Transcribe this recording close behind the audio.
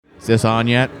Is this on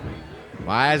yet?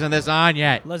 Why isn't this on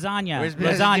yet? Lasagna. Just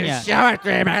Lasagna. show it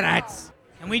 3 minutes.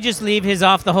 Can we just leave his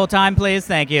off the whole time, please?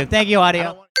 Thank you. Thank you,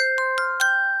 audio.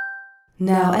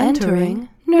 Now entering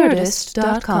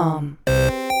Nerdist.com.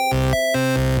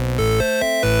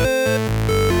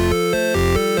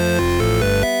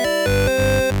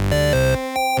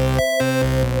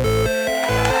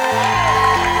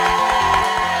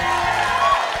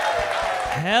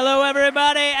 Hello,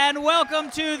 everybody, and welcome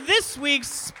to this week's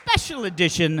special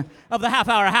edition of the Half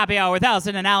Hour Happy Hour with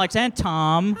Allison and Alex and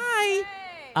Tom. Hi.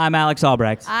 I'm Alex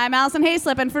Albrecht. I'm Allison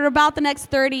Hayslip, and for about the next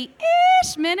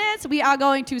 30-ish minutes, we are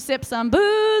going to sip some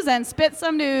booze and spit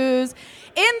some news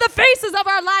in the faces of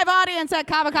our live audience at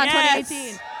Comic-Con Yes.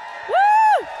 2018.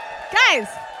 Woo! Guys,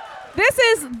 this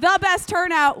is the best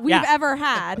turnout we've Yeah. ever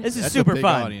had. This is That's super a big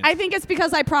fun. audience. I think it's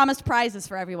because I promised prizes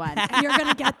for everyone, and you're going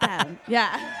to get them.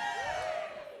 Yeah.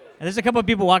 And there's a couple of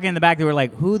people walking in the back that were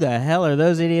like, who the hell are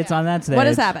those idiots on that stage? What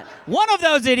has happened? One of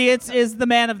those idiots is the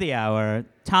man of the hour,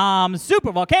 Tom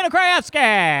Super Volcano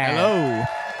Krajewski. Hello.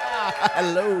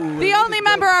 Hello. The only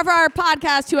member of our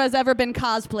podcast who has ever been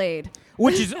cosplayed.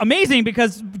 Which is amazing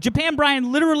because Japan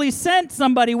Brian literally sent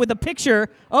somebody with a picture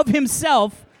of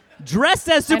himself dressed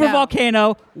as Super know.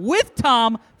 Volcano with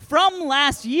Tom from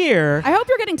last year. I hope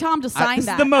you're getting Tom to sign This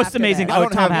that. is the most after amazing. this. I Oh,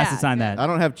 don't Tom have- has to Yeah. sign that. I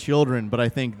don't have children, but I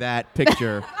think that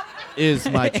picture is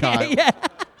my child. Yeah.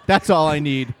 That's all I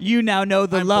need. You now know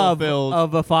the I'm love fulfilled.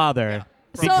 of a father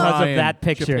So- because of Brian, that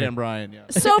picture. Japan Brian, yeah.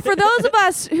 So for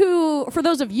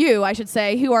those of you, I should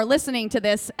say, who are listening to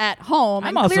this at home I'm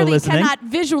and also clearly listening. cannot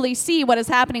visually see what is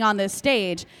happening on this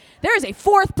stage, there is a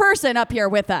fourth person up here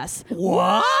with us.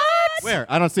 What? Where?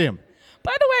 I don't see him.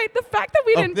 By the way, the fact that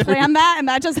we didn't there plan that and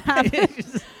that just happened. We've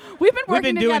been We've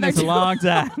working been doing together this a too long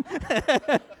time.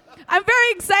 I'm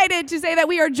very excited to say that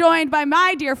we are joined by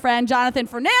my dear friend Jonathan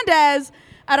Fernandez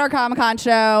at our Comic-Con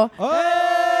show.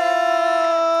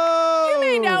 Oh! You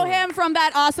may know him from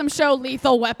that awesome show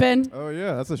Lethal Weapon. Oh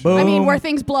yeah, that's a show. Boom. I mean, where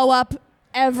things blow up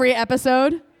every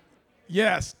episode.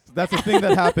 Yes, that's the thing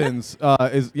that happens.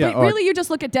 Is yeah. But really, you just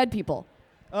look at dead people.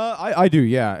 I do.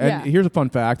 Yeah. And Yeah. here's a fun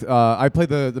fact. I played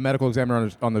the medical examiner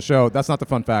on the show. That's not the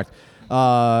fun fact.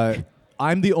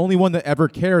 I'm the only one that ever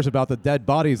cares about the dead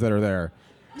bodies that are there.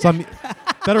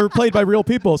 That are played by real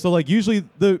people. So like usually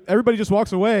everybody just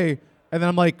walks away, and then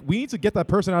I'm like, we need to get that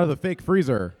person out of the fake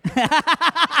freezer.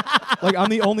 Like I'm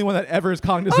the only one that ever is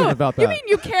cognizant about that. You mean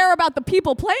you care about the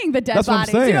people playing the dead That's what I'm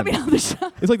bodies? You don't saying. mean on the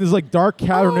show. It's like this like dark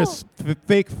cavernous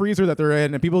fake freezer that they're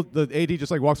in, and the AD just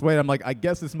like walks away. And I'm like, I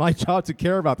guess it's my job to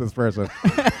care about this person.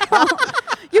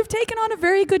 You've taken on a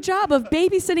very good job of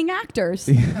babysitting actors.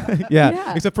 yeah.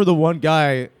 Yeah. Except for the one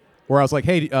guy where I was like,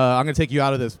 hey, I'm gonna take you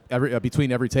out of this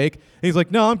between every take. And he's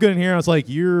like, no, I'm good in here. And I was like,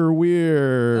 you're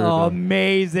weird. Oh,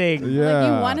 amazing. yeah. Like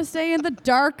you want to stay in the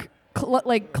dark,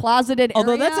 closeted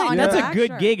Although area. that's on a your good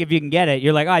back? gig if you can get it.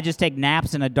 You're like, oh, I just take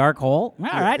naps in a dark hole. All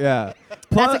right. Yeah.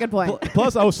 That's a good point.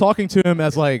 Plus, I was talking to him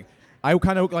as like I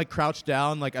kind of like crouched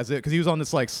down like as it because he was on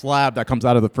this like slab that comes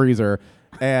out of the freezer,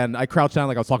 and I crouched down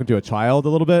like I was talking to a child a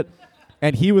little bit,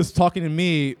 and he was talking to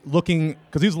me looking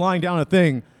because he was lying down on a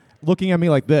thing, looking at me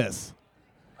like this.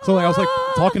 So like I was like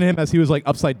talking to him as he was like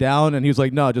upside down, and he was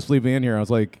like, "No, just leave me in here." I was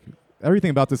like, "Everything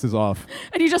about this is off."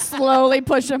 And you just slowly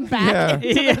push him back.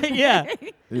 Yeah. yeah.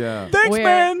 Yeah. Thanks, Weird.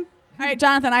 man. All right,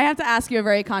 Jonathan, I have to ask you a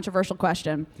very controversial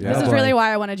question. Yeah. This is Boy. really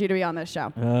why I wanted you to be on this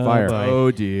show. Fire. boy. Oh,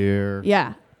 dear.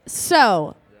 Yeah.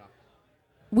 So,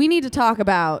 we need to talk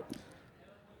about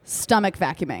stomach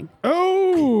vacuuming.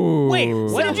 Oh. Wait,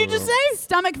 what did you just say?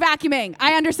 Stomach vacuuming.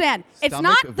 I understand. It's Stomach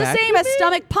not the same as vacuuming?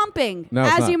 stomach pumping, No,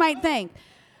 it's as not. you might think.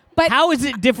 But How is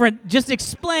it different? Just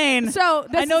explain. So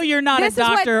I know you're not a this is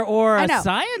what- doctor or I a know.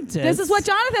 scientist. this is what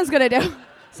Jonathan's going to do.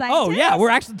 Oh, yeah. We're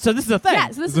actually, so this is a thing. Yeah, so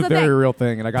this This is is the a very thing. real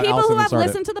thing, and I got People Allison who to have start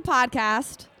listened to the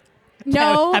podcast I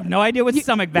know. have no idea what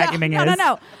stomach vacuuming is.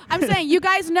 No. I'm saying you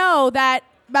guys know that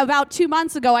about 2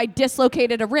 months ago I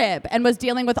dislocated a rib and was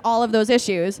dealing with all of those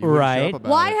issues. Right.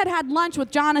 Well, I had lunch with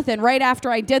Jonathan right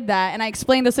after I did that, and I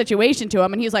explained the situation to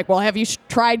him, and he's like, well, have you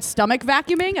tried stomach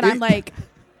vacuuming? And I'm like,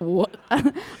 what?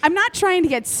 I'm not trying to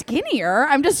get skinnier.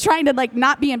 I'm just trying to, like,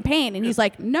 not be in pain. And he's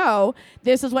like, no,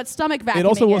 this is what stomach vacuuming is. It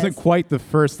also wasn't quite the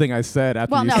first thing I said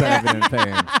after Well, you no, said there- I've been in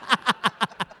pain.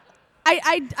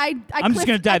 I'm just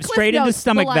going to dive straight into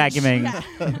stomach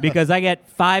vacuuming because I get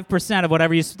 5% of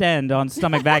whatever you spend on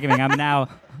stomach vacuuming. I'm now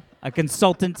a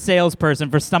consultant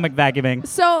salesperson for stomach vacuuming.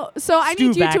 So I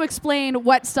need you Stuvac. to explain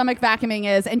what stomach vacuuming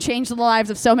is and change the lives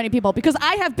of so many people, because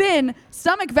I have been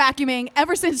stomach vacuuming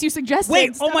ever since you suggested.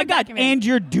 Wait, oh my stomach God, vacuuming. and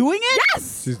you're doing it?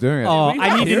 Yes. She's doing it. Oh,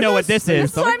 I need to know what this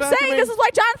is. That's what I'm saying. This is why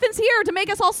Jonathan's here, to make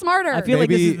us all smarter. I feel like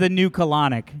this Maybe- is the new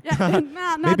colonic. Yeah,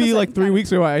 not Maybe the like same 3 time.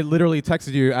 weeks ago, I literally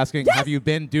texted you asking, Yes! have you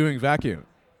been doing vacuum?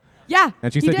 Yeah.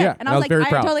 And she he said, did. yeah, And and I I was was like, very I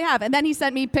proud. totally have. And then he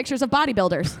sent me pictures of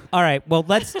bodybuilders. All right, well,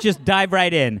 let's just dive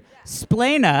right in.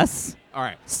 Explain us All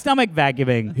right. stomach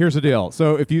vacuuming. Here's the deal.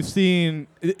 So if you've seen,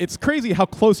 it's crazy how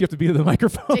close you have to be to the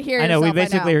microphone. To hear I know, we yourself,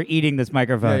 basically are eating this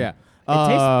microphone. Yeah, It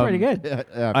tastes Um, pretty good.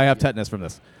 I have tetanus from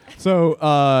this.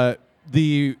 So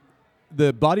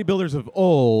the bodybuilders of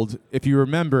old, if you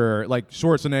remember, like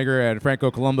Schwarzenegger and Franco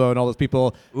Columbu and all those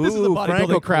people, this is the bodybuilding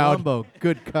Franco crowd. Columbu.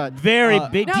 Good cut. Very Uh,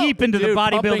 big, no, deep into the dude,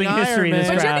 bodybuilding pumping history iron, in this man.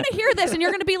 But you're crowd. going to hear this and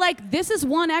you're going to be like, this is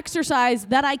one exercise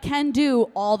that I can do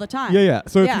all the time. Yeah.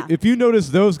 So Yeah. if you notice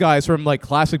those guys from like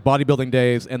classic bodybuilding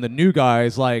days and the new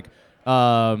guys like,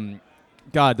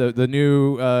 the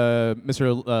new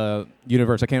Mr.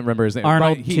 Universe, I can't remember his name.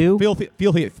 Arnold Heath, too?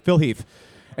 Phil Heath.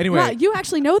 Anyway, Wow, you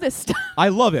actually know this stuff. I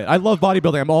love it. I love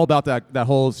bodybuilding. I'm all about that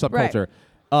whole subculture.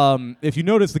 If you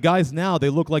notice, the guys now, they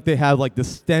look like they have like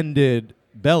distended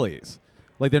bellies.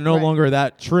 Like they're no Right. longer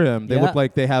that trim. They Yeah. look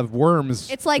like they have worms.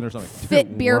 It's like in their stomach.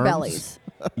 fit beer Worms? bellies.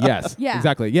 Yes, Yeah.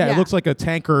 exactly. Yeah, Yeah. it looks like a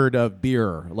tankard of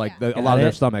beer, like Yeah. a lot of Got their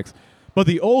it. stomachs. But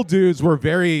the old dudes were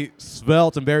very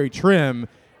svelte and very trim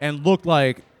and looked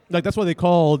like that's why they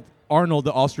called Arnold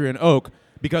the Austrian oak,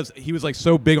 because he was like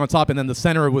so big on top, and then the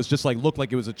center was just like looked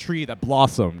like it was a tree that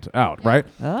blossomed out, right?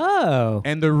 Oh.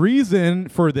 And the reason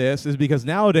for this is because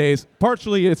nowadays,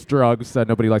 partially it's drugs that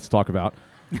nobody likes to talk about.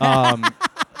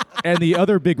 And the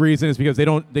other big reason is because they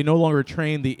no longer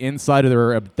train the inside of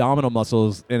their abdominal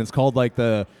muscles, and it's called like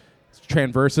the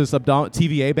transversus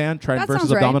TVA band, sounds transversus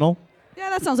right. abdominal. Yeah,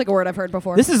 that sounds like a word I've heard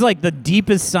before. This is like the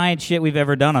deepest science shit we've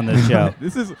ever done on this show.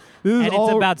 This is And it's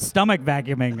all about stomach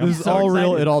vacuuming. I'm this is so all real.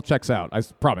 excited. It all checks out.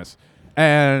 Promise.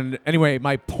 And anyway,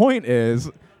 my point is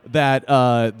that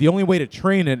the only way to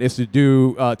train it is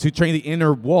to train the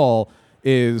inner wall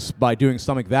is by doing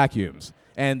stomach vacuums.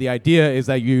 And the idea is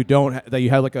that you that you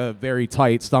have like a very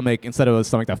tight stomach instead of a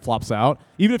stomach that flops out.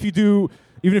 Even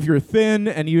if you're thin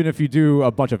and even if you do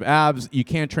a bunch of abs, you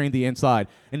can't train the inside.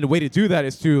 And the way to do that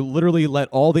is to literally let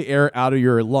all the air out of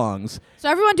your lungs. So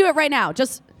everyone do it right now.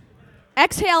 Just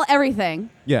exhale everything,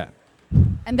 Yeah.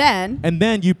 and then And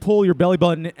then you pull your belly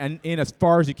button in as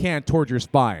far as you can towards your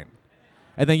spine.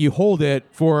 And then you hold it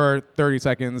for 30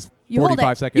 seconds, you hold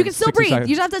 45 it. seconds. You can still 60 breathe. seconds.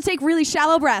 You just have to take really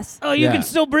shallow breaths. Oh, you Yeah. can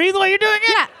still breathe while you're doing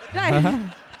it? Yeah.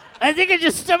 I think I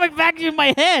just stomach vacuumed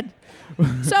my head.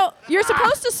 So you're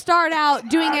supposed to start out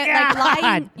doing it like God.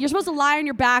 lying. You're supposed to lie on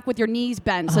your back with your knees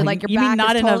bent, so like your you back mean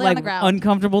not is in a totally on like the ground.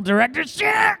 uncomfortable director? Shit.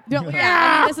 No,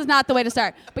 yeah, I mean, this is not the way to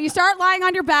start. But you start lying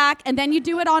on your back, and then you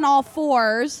do it on all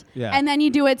fours, Yeah. and then you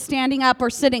do it standing up or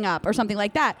sitting up or something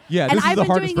like that. Yeah, and this is the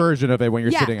hardest version of it when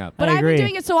you're yeah, sitting up. But I I've agree. been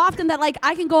doing it so often that like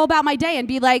I can go about my day and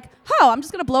be like, oh, I'm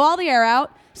just gonna blow all the air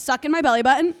out, suck in my belly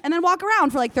button, and then walk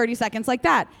around for like 30 seconds like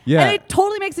that. Yeah. And it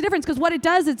totally makes a difference because what it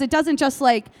does is it doesn't just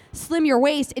like slim your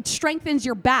waist, it strengthens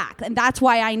your back, and that's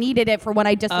why I needed it for when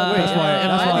I dislocated. That's why- Am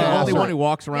that's I why the I only asked. one who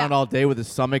walks around Yeah. all day with his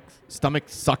stomach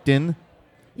sucked in?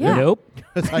 Yeah. Nope.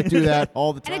 Because I do that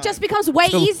all the time. And it just becomes way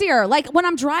easier. Like when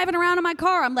I'm driving around in my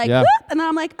car, I'm like, Yeah. whoop, and then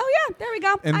I'm like, oh yeah, there we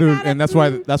go. And, I got it. and that's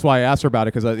why I asked her about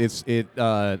it, because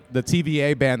the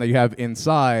TVA band that you have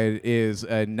inside is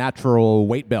a natural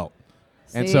weight belt.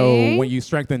 And so See? when you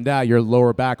strengthen that, your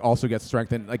lower back also gets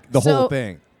strengthened, like the So- whole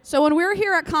thing. So when we're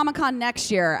here at Comic-Con next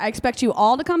year, I expect you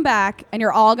all to come back, and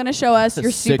you're all going to show us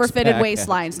your super fitted Six-pack.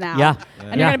 waistlines now. Yeah. And Yeah.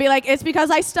 you're going to be like, it's because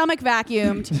I stomach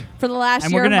vacuumed for the last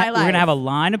And year we're of my gonna life. we're gonna have a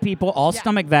line of people all Yeah.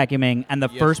 stomach vacuuming, and the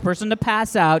first person to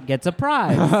pass out gets a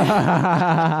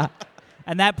prize.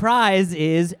 And that prize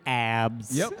is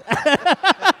abs.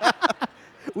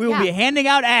 We will Yeah. be handing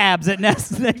out abs at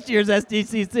next year's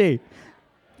SDCC.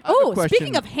 Oh, question.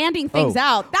 speaking of handing things Oh.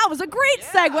 out, that was a great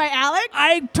segue, Alec.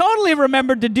 I totally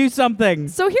remembered to do something.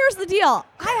 So here's the deal.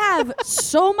 I have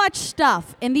so much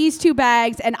stuff in these two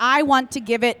bags, and I want to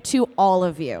give it to all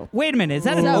of you. Wait a minute, is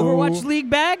that an So- Overwatch League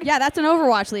bag? Yeah, that's an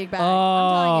Overwatch League bag.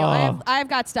 I'm telling you, I've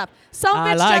got stuff. Some of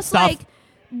I it's like just stuff. like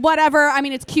whatever. I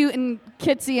mean, it's cute and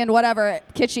kitsy and whatever,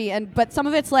 kitschy, but some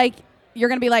of it's like you're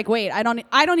gonna be like, wait, I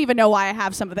don't even know why I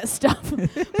have some of this stuff,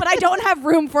 but I don't have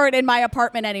room for it in my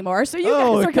apartment anymore. So you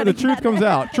guys are gonna the truth get comes it.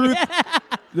 out.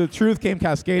 The truth came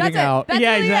cascading That's it. out. That's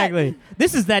yeah, really it. exactly.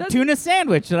 This is that tuna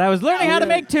sandwich that I was learning how to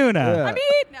make tuna. Yeah. I mean,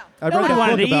 no. I Nobody wrote a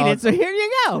wanted to book eat about it, so here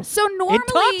you go. So normally, it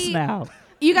talks now.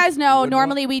 you guys know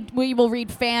normally we will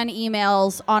read fan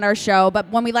emails on our show, but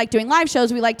when we like doing live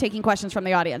shows, we like taking questions from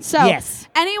the audience. So Yes.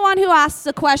 anyone who asks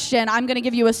a question, I'm going to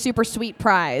give you a super sweet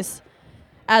prize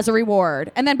as a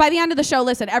reward. And then by the end of the show,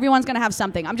 listen, everyone's going to have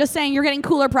something. I'm just saying you're getting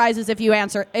cooler prizes if you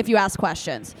ask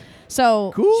questions.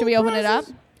 So should we open it up?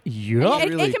 Yup.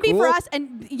 It can be for us,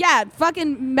 and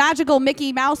fucking magical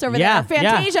Mickey Mouse over Yeah, there.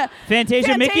 Fantasia. yeah.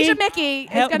 Fantasia Mickey? Mickey is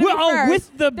Hell- going to be oh, first.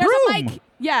 with the There's broom. a mic.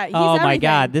 Yeah, he's Oh my everything.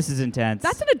 God, this is intense.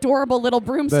 That's an adorable little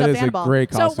broom That stuffed is a animal.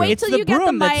 great So costume. wait it's till the you get the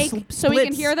broom that mic so we can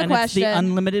splits, hear the and question. It's the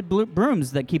unlimited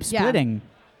brooms that keep Yeah. splitting.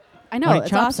 I know, Like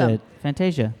it's chops awesome. it.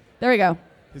 Fantasia. There we go.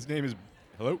 His name is.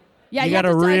 Hello? Yeah, You have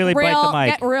gotta to, like, really bite the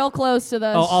mic. Get real close to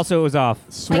the. Oh, also it was off.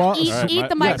 like, eat, Alright, eat the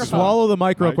yeah, microphone. Swallow the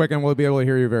mic real Right. quick, and we'll be able to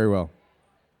hear you very well.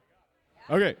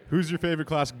 Okay, who's your favorite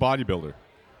classic bodybuilder?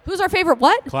 Who's our favorite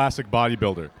what? Classic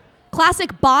bodybuilder.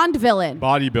 Classic Bond villain.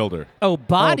 Bodybuilder. Oh,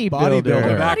 bodybuilder.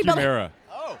 bodybuilder. Vacuum Bodybuilder. era.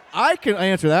 I can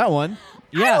answer that one.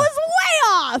 Yeah. I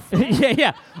was way off.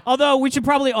 yeah. Although we should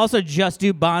probably also just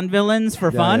do Bond villains for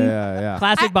Yeah, fun. yeah.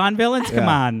 Classic Bond villains? Come Yeah.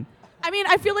 on. I mean,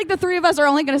 I feel like the three of us are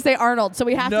only going to say Arnold, so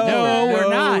we have to do No, it. we're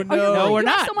not. Oh, you- No, you we're have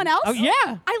not. someone else? Oh, yeah.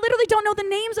 I literally don't know the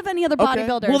names of any other Okay.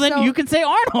 bodybuilders. Well, then so- you can say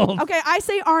Arnold. Okay, I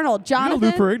say Arnold. You know Jonathan.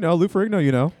 Lou Ferrigno. Lou Ferrigno,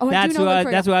 you know. Oh, I That's do know who I- Lou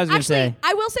Ferrigno. that's what I was gonna Actually, say.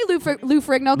 I will say Lou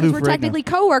Ferrigno because Lou we're Ferrigno. technically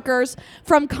coworkers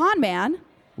from Con Man.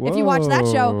 If you watch that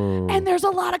show, Whoa. and there's a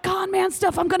lot of Con Man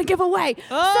stuff I'm going to give away.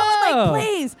 Oh. So,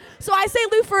 please. So I say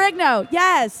Lou Ferrigno.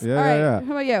 Yes. Yeah, All right. yeah.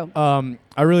 How about you?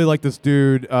 I really like this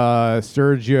dude,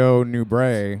 Sergio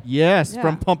Nubret. Yes, Yeah.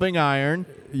 from Pumping Iron.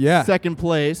 Yeah. Second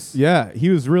place. Yeah, he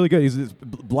was really good. He's this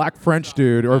black French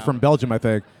dude, or from Belgium, I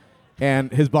think.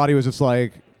 And his body was just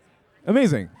like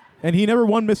amazing. And he never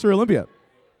won Mr. Olympia.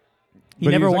 He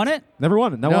But never was won like- it? Never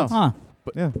won it. Not No. once. Huh.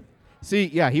 Yeah. See,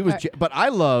 yeah, he was. Alright. But I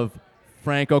love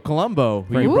Franco Columbo,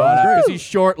 who Franco you brought up Columbo's because great. he's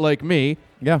short like me,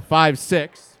 Yeah.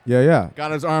 5'6". Yeah.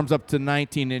 Got his arms up to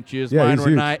 19 inches. Yeah, Mine he's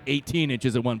were huge. 18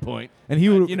 inches at one point. And he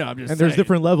would, You know, I'm just and there's saying.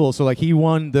 different levels. So like he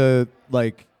won the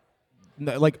like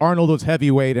Arnold was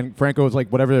heavyweight and Franco was like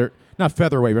whatever, not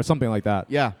featherweight or something like that.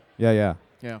 Yeah, Yeah.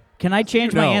 yeah. Can I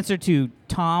change my No. answer to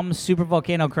Tom Super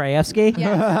Volcano Krajewski? Yes, you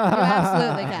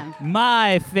absolutely can.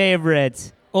 My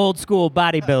favorite old school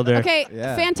bodybuilder. Okay,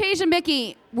 Yeah. Fantasia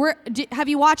Mickey, have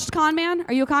you watched Con Man?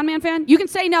 Are you a Con Man fan? You can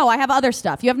say no. I have other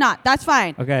stuff. You have not. That's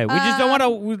fine. Okay, we just don't want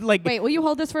to like. Wait, will you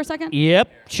hold this for a second?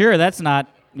 Yep, sure. That's not.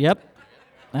 Yep.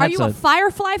 Are That's you a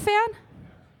Firefly fan?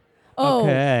 Oh,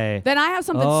 Okay. then I have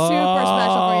something super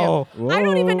special for you. Oh. I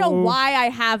don't even know Whoa. why I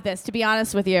have this, to be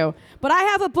honest with you. But I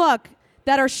have a book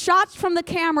that are shots from the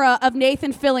camera of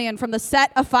Nathan Fillion from the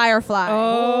set of Firefly.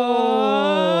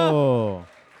 Oh.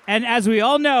 And as we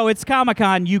all know, it's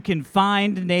Comic-Con. You can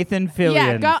find Nathan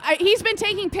Fillion. Yeah, he's been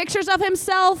taking pictures of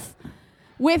himself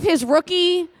with his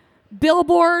rookie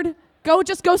billboard.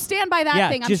 Just go stand by that Yeah,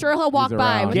 thing. I'm just- sure he'll walk He's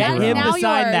by. around. But Get that is him now to sign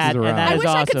yours. that, He's and that I is wish I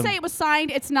awesome. could say it was signed.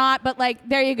 It's not, but like,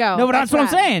 there you go. No, but that's what I'm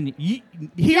rad. saying.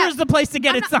 Here's the place to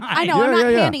get it signed. I know. Yeah, I'm not yeah,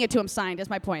 yeah. handing it to him signed. Is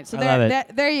my point. So I love there,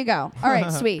 there you go. All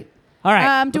right, sweet. All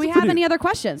right. Do we That's have pretty- any other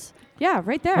questions? Yeah,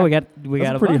 right there. Oh, we got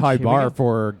That's a a pretty bunch. high Here we bar go.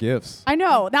 for gifts. I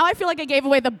know. Now I feel like I gave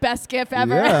away the best gift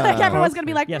ever. Yeah. Like everyone's gonna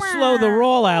be like, Yeah, "Mwah." slow the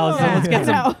roll, Allison. Yeah, Let's get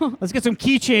I some. Let's get some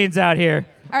keychains out here.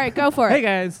 All right, go for it. Hey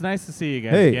guys, nice to see you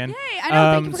guys Hey. again. Hey, I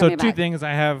know. Thank you for so coming two back. things.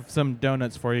 I have some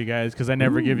donuts for you guys because I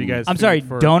never give you guys. I'm food sorry,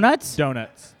 for donuts?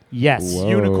 Donuts. Yes. Whoa.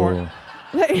 Unicorn.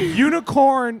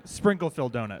 Unicorn sprinkle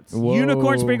filled donuts. Whoa.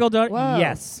 Unicorn sprinkle donut. Whoa.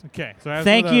 Yes. Okay, so as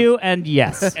Thank for the- you and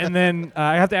yes. And then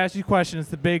I have to ask you a question. It's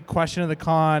the big question of the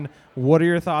con. What are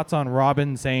your thoughts on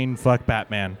Robin saying "fuck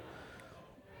Batman"?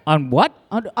 On what?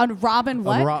 On Robin,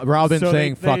 what? Robin So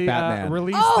saying they, fuck they, Batman.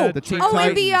 Released Oh, the The Teen oh, in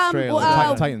Titans the trailer.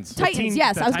 Titans. Titans. Teen-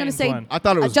 Yes, the I was gonna Titans say. one. I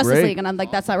thought it was Justice great. League, and I'm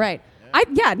like, that's not right.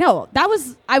 That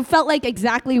was. I felt like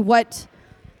exactly what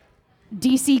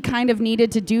DC kind of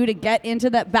needed to do to get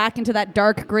back into that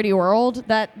dark, gritty world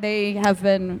that they have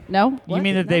been. No, You What?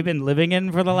 mean that No? they've been living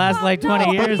in for the last Well, like 20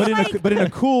 no, years? But in a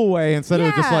cool way instead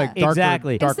of just Yeah. like darker,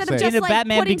 Exactly. dark Instead of shades. just In a like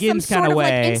Batman putting Begins some sort kinda of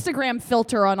way. like Instagram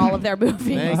filter on all of their movies.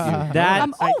 Thank you. That.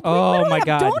 we oh literally my have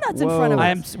God. donuts in front of Whoa.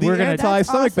 us. The We're gonna.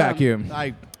 anti-stomach That's awesome. vacuum.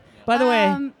 I By the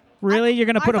way, really, you're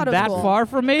gonna I put thought them it was that cool. far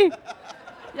from me?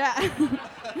 Yeah,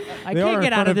 I They are can't in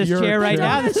get out front of of this your chair right chair.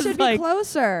 now. this This should is be like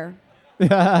closer.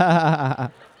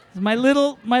 my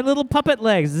little puppet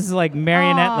legs. This is like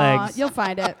marionette Aw, legs. You'll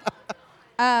find it.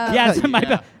 Yeah,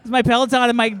 it's my Peloton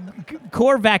and my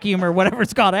core vacuum or whatever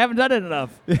it's called. I haven't done it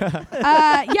enough.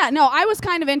 Yeah, no, I was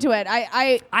kind of into it.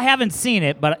 I I haven't seen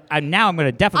it, but now I'm going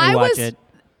to definitely I watch was- it.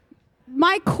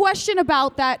 my question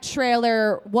about that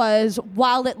trailer was,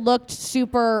 while it looked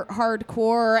super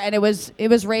hardcore and it was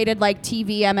rated like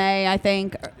TVMA, I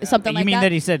think, or something You like mean that.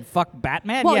 that he said "fuck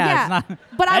Batman"? Well, yeah, yeah. it's not.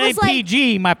 But I that was ain't like-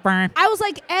 PG, my friend. I was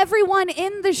like, everyone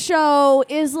in the show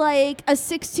is like a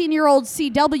 16-year-old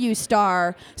CW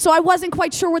star, so I wasn't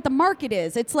quite sure what the market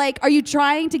is. It's like, are you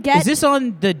trying to get? Is this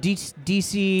on the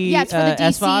DC Yeah, it's for the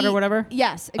DC SVOD or whatever?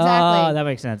 Yes, exactly. Oh, that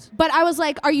makes sense. But I was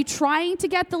like, are you trying to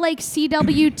get the like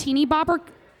CW teeny bopper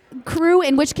crew?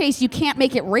 In which case, you can't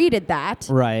make it rated that.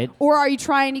 Right. Or are you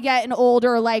trying to get an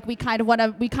older, like we kind of want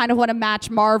to match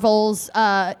Marvel's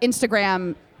Marvel's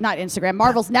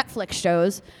Netflix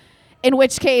shows? In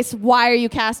which case, why are you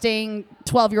casting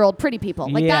 12-year-old pretty people?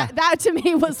 Like Yeah. that to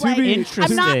me was like, Interesting.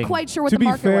 I'm not quite sure what To the be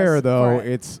market fair, was though, for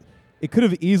it. it could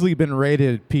have easily been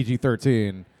rated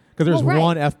PG-13 because there's Well, right.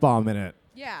 one F-bomb in it.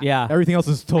 Yeah. Everything else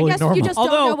is totally I guess normal. you just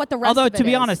don't know what the rest although of it to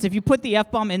be is. honest, if you put the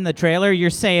F-bomb in the trailer, you're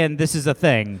saying this is a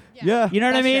thing. yeah. You know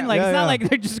what I That's mean? true. Like Yeah, it's not yeah. like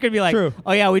they're just gonna be like, True.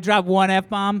 oh yeah, we dropped one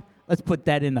F-bomb. Let's put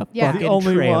that in the Yeah. fucking The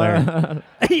only trailer. one.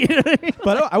 You know what I mean?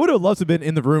 But I would have loved to have been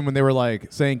in the room when they were like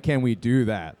saying, "Can we do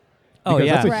that?" Oh, Because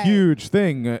yeah. that's a Right. huge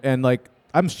thing, and like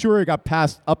I'm sure it got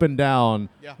passed up and down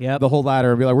Yep. the whole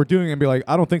ladder, and be like, "We're doing it," and be like,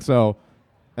 "I don't think so,"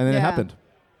 and then it Yeah. happened.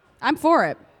 I'm for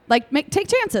it. Like, take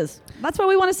chances. That's what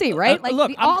we want to see, right? Like,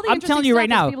 look, all the I'm interesting telling you stuff right is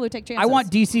now, people who take chances. I want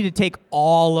DC to take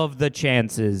all of the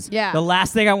chances. Yeah. The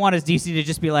last thing I want is DC to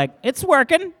just be like, it's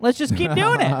working. Let's just keep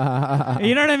doing it.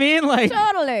 You know what I mean? Like,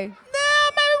 Totally. no,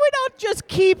 maybe we don't just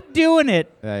keep doing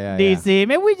it, Yeah, DC.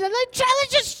 Maybe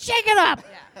let's just shake it up.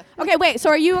 Okay, wait. So,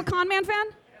 are you a Con Man fan?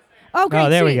 Oh, great. Oh,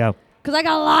 there we go. Because I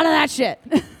got a lot of that shit.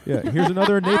 Yeah, here's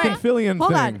another Nathan Fillion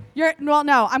Hold thing. on.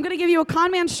 No. I'm gonna give you a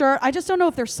Con Man shirt. I just don't know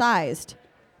if they're sized.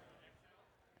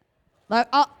 Like,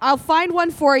 I'll find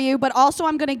one for you, but also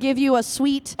I'm gonna give you a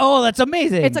sweet. Oh, that's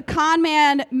amazing. It's a Con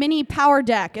Man mini power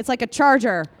deck. It's like a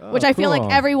charger, which I feel like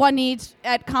cool. everyone needs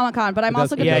at Comic Con. But I'm It does-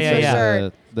 also it gonna Yeah, give yeah, you a yeah.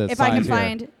 shirt The if I can size here.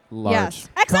 find. Large. Yes,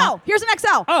 XL. Here's an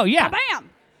XL. Oh, yeah. Bam.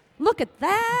 Look at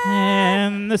that.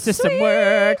 And the system Sweet.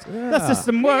 works. Yeah. The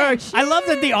system works. I love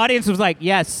that the audience was like,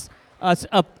 yes, an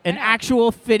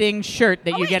actual fitting shirt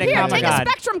that Oh, you wait, get here, at Comic take a Con.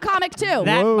 Spectrum comic too.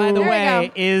 That, by the There you way,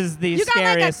 go. is the You got like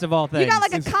scariest of all things. You got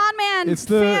like a It's- Con Man it's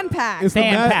the fan pack. It's the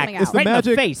Fan ma- pack. It's the Right in the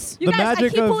magic. face. You the guys, I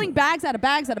magic keep of pulling bags out of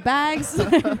bags out of bags.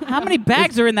 How many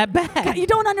bags are in that bag? You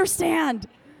don't understand.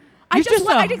 I You just, just,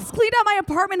 I just cleaned out my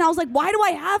apartment and I was like, why do I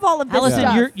have all of this Allison,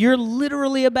 stuff? you're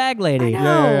literally a bag lady. I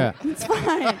know. Yeah. It's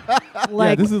fine.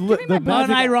 Like, this is me my the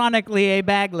magic. unironically a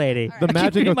bag lady. The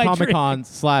magic Give me of my Comic Con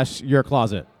 / your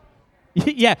closet.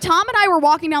 Yeah. Tom and I were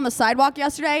walking down the sidewalk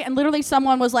yesterday, and literally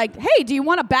someone was like, hey, do you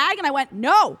want a bag? And I went,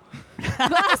 no. The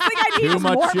last thing I need Too is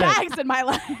much more shit. bags in my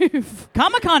life.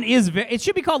 Comic Con is it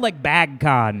should be called like Bag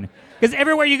Con. Because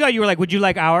everywhere you go, you were like, would you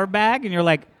like our bag? And you're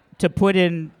like, to put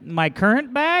in my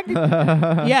current bag?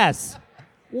 Yes.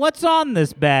 What's on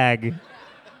this bag?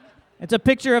 It's a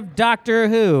picture of Doctor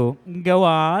Who. Go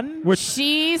on.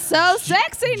 She's so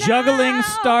sexy now. Juggling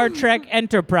Star Trek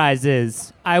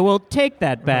Enterprises. I will take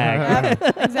that bag.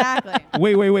 Yep, exactly.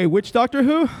 Wait. Which Doctor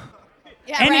Who?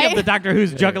 Yeah, Any right? of the Doctor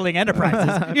Who's juggling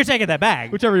enterprises. You're taking that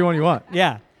bag. Whichever one you want.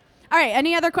 Yeah. All right,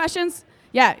 any other questions?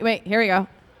 Yeah, wait, here we go.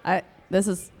 I'm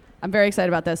very excited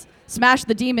about this. Smash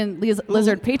the Demon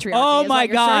Lizard Patriarchy. Oh is my what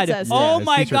your God. shirt says. Oh this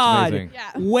my t-shirt's God. amazing.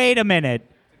 Yeah. Wait a minute.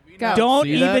 Go. Don't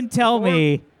See that? even tell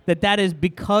me that is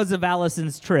because of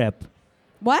Allison's trip.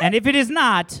 What? And if it is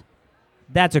not,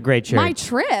 that's a great shirt. My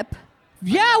trip?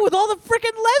 Yeah, with all the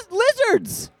freaking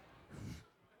lizards.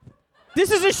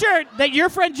 This is a shirt that your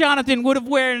friend Jonathan would have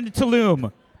worn in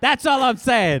Tulum. That's all I'm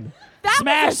saying. That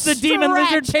Smash was a the demon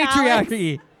lizard stretch, Alex.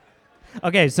 patriarchy.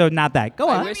 Okay, so not that. Go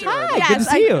on. wish it were Hi, that. good to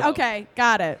see you. Okay,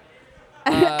 got it.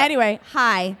 Anyway,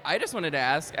 hi. I just wanted to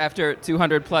ask, after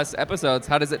 200 plus episodes,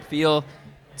 how does it feel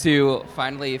to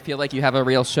finally feel like you have a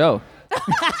real show?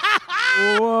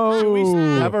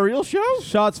 Whoa. Have a real show?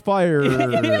 Shots fired.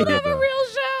 Have a real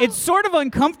show. It's sort of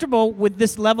uncomfortable with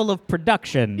this level of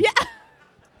production. Yeah.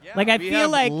 Like I we feel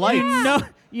have like lights.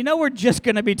 you know we're just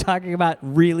gonna be talking about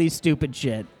really stupid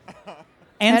shit.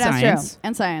 And Yeah, that's science. true.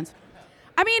 And science.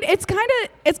 I mean, it's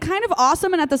kind of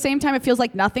awesome, and at the same time, it feels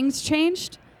like nothing's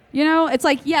changed. You know, it's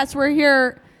like, yes, we're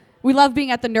here. We love being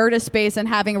at the Nerdist space and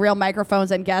having real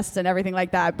microphones and guests and everything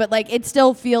like that. But like, it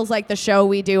still feels like the show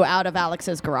we do out of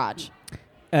Alex's garage.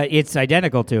 It's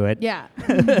identical to it. Yeah.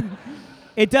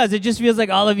 It does. It just feels like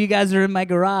all of you guys are in my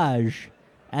garage.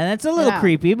 And it's a little Yeah.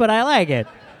 creepy, but I like it.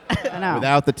 I know.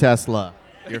 Without the Tesla.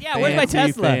 Your Yeah, where's my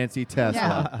fancy, Tesla? Fancy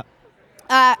Tesla.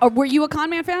 Were you a Con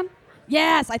Man fan?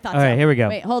 Yes, I thought so. All right, here we go.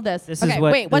 Wait, hold this. This is okay,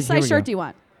 what- wait, what here we size shirt go. do you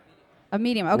want? A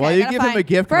medium. Okay. Well, I you gotta give him find- a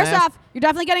gift First mask. off, you're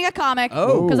definitely getting a comic.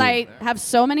 Oh. Because I have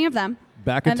so many of them.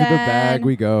 Back And into the then bag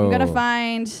we go. I'm gonna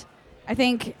find. I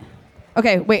think.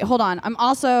 Okay, wait, hold on. I'm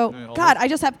also. God, I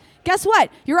just have. Guess what?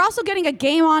 You're also getting a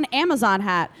Game On Amazon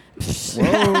hat.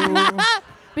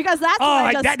 Because that's what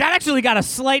I just. that actually got a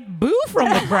slight boo from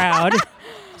the crowd.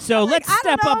 So let's I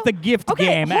don't step up know. the gift Okay,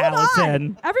 game, hold Allison.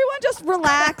 on. Everyone, just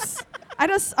relax.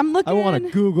 I'm looking. I want a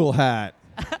Google hat.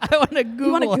 I want a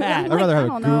Google want a Google- hat. I'd rather have I a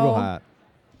don't Google know. hat.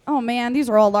 Oh man, these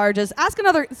are all larges.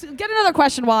 Get another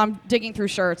question while I'm digging through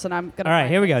shirts, and I'm gonna. All right,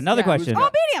 find here we go. this. Another Yeah. question. Oh,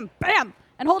 medium, bam,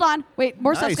 and hold on. Wait,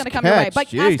 more stuff's Nice gonna come your way. catch, But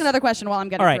jeez. ask another question while I'm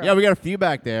getting. All right, through. Yeah, we got a few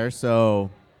back there, so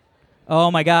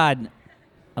Oh my God,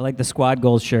 I like the Squad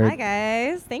Goals shirt. Hi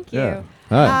guys, thank you. Yeah.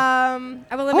 Hi.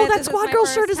 I will admit that this Squad is my Girl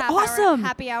first shirt is half hour awesome.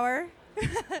 happy hour.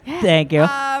 Thank you.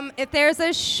 If there's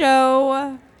a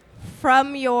show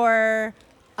from your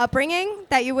upbringing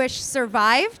that you wish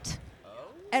survived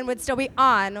and would still be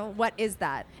on, what is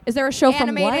that? Is there a show from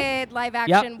what? Animated, live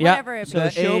action, Yep. whatever it So be.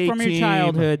 a show from your A-Team.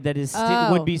 childhood that is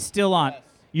Oh. would be still on.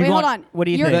 You Wait, want- hold on. What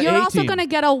do you you're, think? You're also A-Team. gonna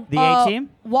get a The A-Team?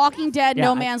 Walking Dead, Yeah,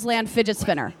 No I- Man's Land fidget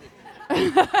spinner.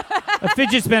 A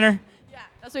fidget spinner.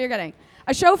 That's what you're getting.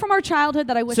 A show from our childhood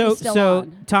that I wish So was still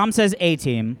on. Tom says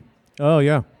A-Team. Oh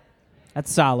yeah. That's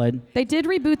solid. They did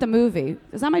reboot the movie.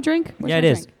 Is that my drink? Where's yeah, my it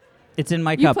is. drink? It's in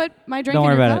my You cup. put my drink Don't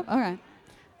in worry your about cup?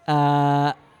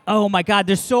 Okay. Oh my God,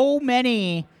 there's so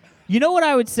many. You know what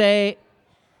I would say?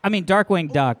 I mean,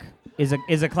 Darkwing Duck is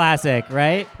a classic,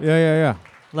 right? Yeah.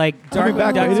 Like Coming Darkwing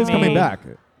back. Duck It to is coming me- back.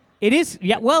 It is,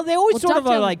 yeah. Well, they always Well, sort of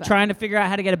are DuckTales like is back. trying to figure out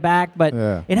how to get it back, but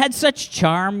Yeah. it had such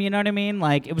charm. You know what I mean?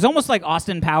 Like it was almost like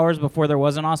Austin Powers before there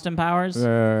was an Austin Powers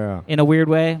Yeah. in a weird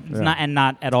way. It's Yeah.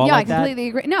 not at all Yeah, like I completely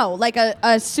agree. No, like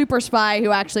a super spy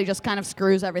who actually just kind of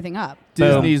screws everything up.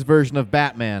 Disney's version of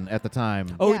Batman at the time.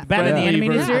 that. Oh, Yeah. Batman the Yeah.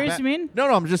 animated Version of series, you mean?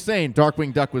 No, I'm just saying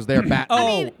Darkwing Duck was there. Batman. Oh,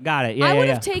 mean, got it. Yeah, I would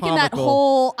yeah, have yeah. taken that Comical.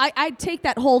 whole. I'd take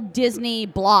that whole Disney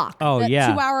block. Oh, that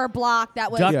yeah. 2-hour block that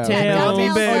was DuckTales. yeah, Gummy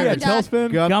DuckTales, Bears. Oh yeah, Gummy Duck,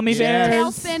 Tailspin. Gummy Bears.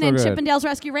 Tailspin, So and good. Chippendales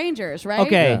Rescue Rangers, right?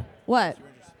 Okay. Yeah. What?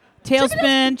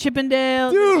 Tailspin,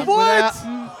 Chippendale. Dude, what?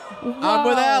 I'm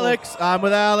with Alex. I'm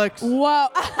with Alex. Whoa! No,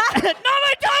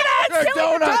 my donuts! Your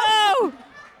donuts. No!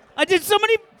 I did so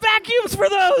many vacuums for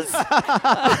those.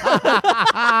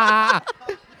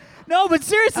 No, but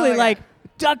seriously, Oh, yeah. like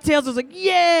DuckTales was like,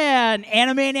 yeah, and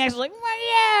Animaniacs was like, well,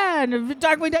 yeah, and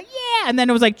Darkwing Duck, yeah, and then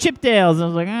it was like Chip Tales, and I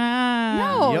was like,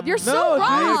 ah. No, Yep. you're so No, wrong.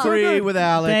 I agree with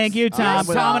Alex. Thank you, Tom. I'm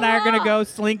with Tom and I are Alex. gonna go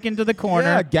slink into the corner.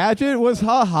 Yeah, Gadget was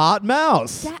a hot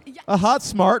mouse. Yeah. A hot,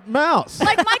 smart mouse.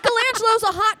 Like Michelangelo's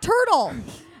a hot turtle,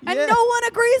 and Yeah. no one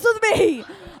agrees with me.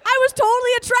 I was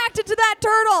totally attracted to that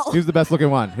turtle. He's the best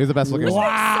looking one. He's the best looking one.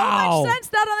 Wow. So much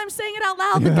sense now that I'm saying it out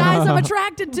loud. The guys I'm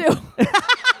attracted to.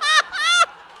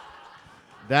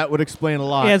 That would explain a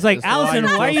lot. Yeah, it's like, Just why Allison,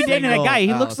 you're why are so you dating a single, guy? He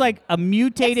looks Allison. like a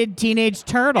mutated teenage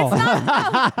turtle. You're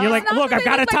like, not look, that I've they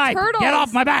got a look like type. Get turtles.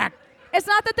 off my back. It's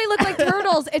not that they look like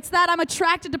turtles. It's that I'm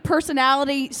attracted to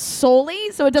personality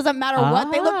solely, so it doesn't matter what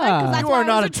they look like. Because that's You why are I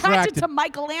not was attracted attracted. to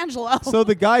Michelangelo. So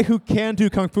the guy who can do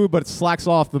kung fu but slacks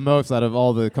off the most out of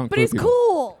all the kung but fu he's people.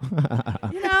 cool.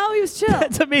 You know, he was chill.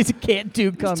 That's amazing. Can't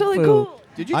do kung He's totally fu. cool.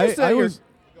 Did you just say I you're- was.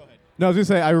 No, I was gonna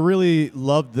say I really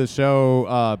loved the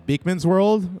show Beekman's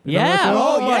World. You know that Yeah. show?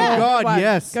 Oh my Yeah. God! Good one.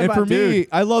 Yes. Good And one. for me, Dude.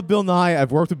 I love Bill Nye.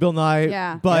 I've worked with Bill Nye.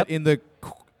 Yeah. But Yep.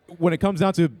 when it comes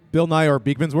down to Bill Nye or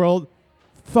Beekman's World,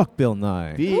 fuck Bill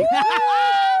Nye. Be-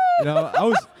 You know, I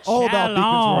was all about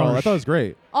Beekman's World. I thought it was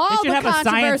great. All They should the have a science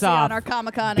controversy off. on our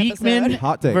Comic-Con Beekman episode.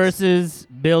 Hot takes. versus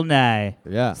Bill Nye.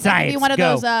 Yeah. Science. Be one of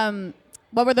go. those.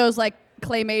 What were those like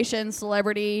claymation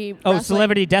celebrity? Oh, wrestling-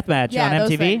 Celebrity Deathmatch Yeah, on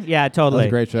those MTV. things. Yeah, That totally. was a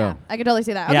great show. I can totally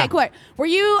see that. Okay, Yeah. cool. Were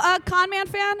you a Con Man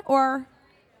fan or?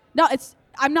 No,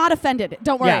 I'm not offended.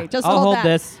 Don't worry. Yeah, Just I'll hold that.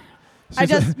 this. I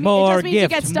just More it just means you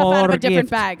gift, get stuff out of more a different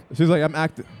gift. bag. She's like, I'm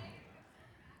acting.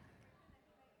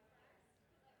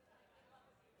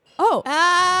 Oh,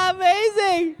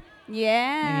 Amazing.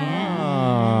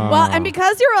 yeah. Well, and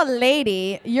because you're a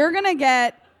lady, you're gonna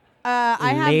get.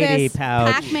 I have Lady this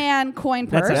pouch. Pac-Man coin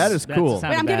purse. That is cool. Wait,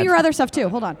 I'm giving you your other stuff too.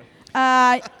 Hold on.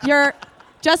 You're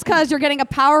just because you're getting a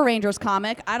Power Rangers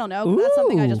comic. I don't know. That's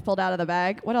something I Ooh. just pulled out of the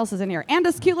bag. What else is in here? And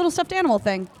this cute little stuffed animal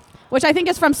thing, which I think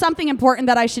is from something important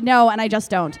that I should know, and I just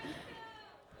don't.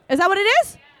 Is that what it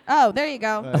is? Oh, there you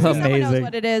go. See, someone knows Amazing.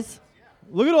 what it is.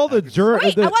 Look at all the jerk.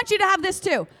 Wait, I want you to have this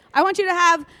too. I want you to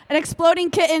have an exploding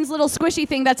kitten's little squishy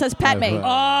thing that says "Pet Me."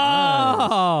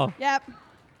 Oh. Yep.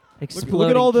 Look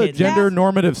at all the kitten. gender Yes.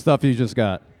 normative stuff you just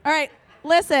got. All right.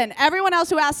 Listen, everyone else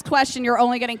who asks question, you're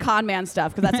only getting Con Man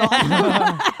stuff because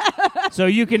that's all. So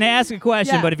you can ask a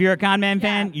question, Yeah. but if you're a Con Man Yeah.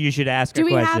 fan, you should ask Do a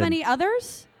we question. have any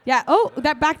others? Yeah. Oh,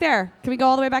 that back there. Can we go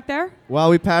all the way back there? While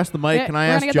we pass the mic, Yeah, can I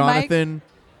we're ask gonna get the mic. Jonathan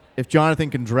if Jonathan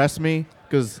can dress me?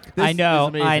 Because I know.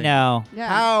 I know. Yeah.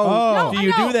 How No, do I you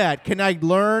know. do that? Can I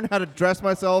learn how to dress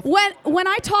myself? When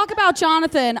I talk about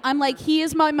Jonathan, I'm like, he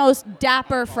is my most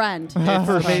dapper friend.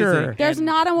 For sure. There's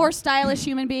not a more stylish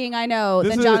human being I know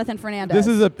This than is- Jonathan Fernandez.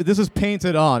 This is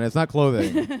painted on. It's not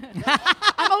clothing.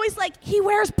 I'm always like, he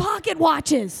wears pocket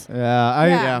watches.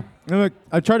 Yeah.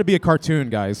 I try to be a cartoon,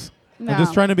 guys. No. I'm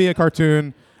just trying to be a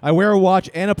cartoon. I wear a watch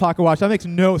and a pocket watch. That makes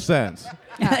no sense.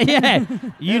 Yeah,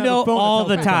 you the know phone that all tells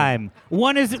the me time.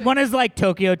 One is like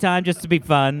Tokyo time, just to be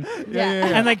fun, Yeah.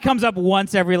 and like comes up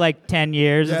once every like 10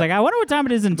 years. Yeah. It's like I wonder what time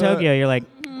it is in Tokyo. You're like,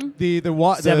 The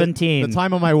 17. The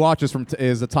time on my watch is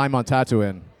is the time on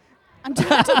Tatooine.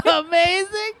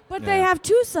 Amazing. But they have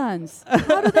 2 sons.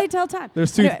 How do they tell time?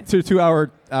 There's two Anyway, 2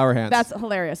 hour hands. That's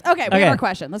hilarious. Okay, we Okay. have our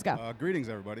question. Let's go. Greetings,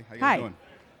 everybody. How you Hi. guys doing?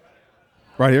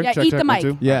 Right here. Yeah, check, eat check, the 1, mic.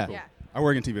 2. yeah. Yeah. I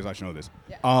work in TV, so I should know this.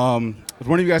 If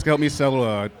one of you guys can help me settle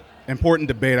a important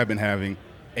debate I've been having: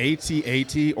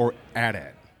 AT-AT or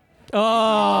AT-AT?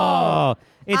 oh,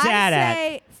 it's I AT-AT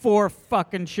say- for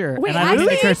fucking sure. Wait, and I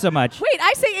literally say- curse so much. Wait,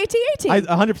 I say AT-AT.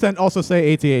 I 100% also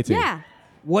say AT-AT. Yeah.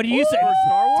 What do you say?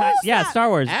 Star Wars? Yeah, Star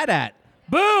Wars. AT-AT.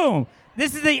 Boom!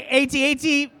 This is the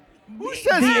AT-AT. Who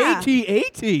says Yeah.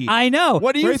 AT-AT? I know.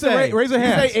 What do you say? Raise a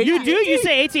hand. You say You do? You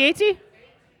say AT-AT?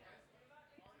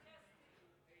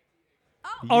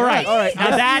 All right. All right. Now I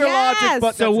see that your Yes. logic,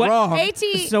 but So that's what- wrong.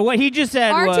 So what he just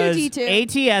said was R2D2.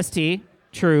 ATST,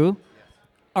 true.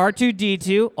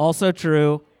 R2D2, also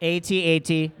true.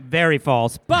 AT-AT, very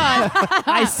false. But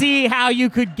I see how you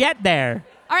could get there.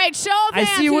 All right, show of I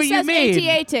hands see who what you says mean.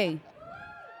 AT-AT.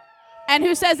 And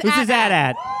who says This is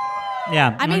AT-AT.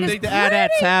 Yeah. I mean, I it's think the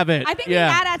AT-ATs pretty- have it. I think Yeah.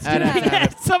 the AT-ATs do AT-ATs have it.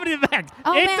 have it. Somebody in the back.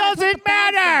 Oh, It man, I took doesn't the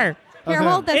bag matter. Here,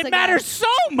 hold this It again. matters so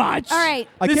much. All right.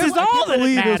 This is all that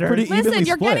believe it was matters. pretty Listen, evenly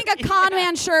you're split. getting a con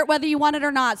man shirt whether you want it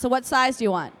or not. So what size do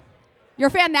you want? You're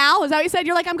a fan now? Is that what you said?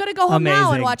 You're like, I'm going to go home now and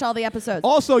Amazing. watch all the episodes.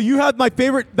 Also, you have my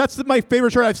favorite. That's my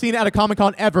favorite shirt I've seen at a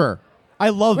Comic-Con ever. I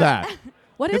love that.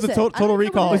 What It's is a it? to- I don't Total know what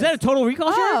Recall. it Was that a Total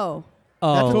Recall shirt? Oh.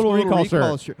 Oh, That's Total Recall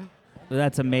shirt.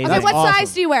 that's amazing. Okay, That's what awesome.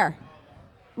 size do you wear?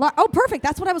 Oh, perfect.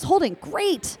 That's what I was holding.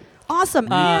 Great.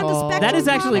 Awesome. And the Spectrum that is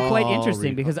actually comic. quite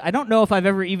interesting because I don't know if I've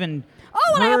ever even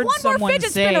Oh, and I have heard one more someone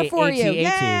fidget say spinner for you.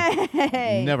 AT-AT.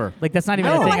 Yay. Never. Like that's not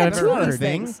even No, a thing I I've have ever two of heard. these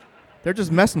things. They're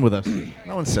just messing with us.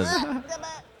 No one says it.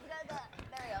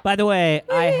 By the way,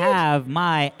 I have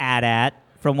my AT-AT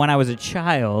from when I was a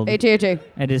child. AT-AT.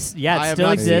 It is, yeah, I it have still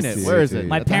not seen exists. it. Where is it?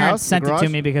 My At the parents house? The sent it to garage?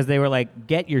 me because they were like,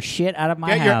 "Get your shit out of my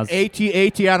Get house." your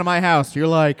AT-AT out of my house. You're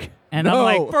like, And no.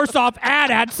 I'm like, first off,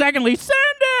 AT-AT. Secondly, send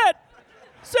it.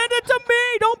 Send it to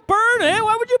me. Don't burn it.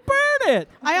 Why would you burn it?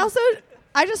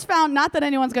 I just found, not that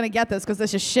anyone's going to get this because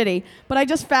this is shitty, but I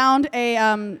just found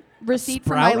a receipt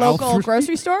from my Sprouts? local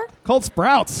grocery store. Called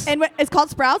Sprouts. And it's called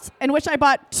Sprouts, in which I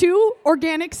bought 2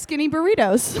 organic skinny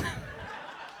burritos.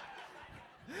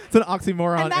 It's an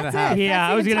oxymoron and and a that's half. it. Yeah,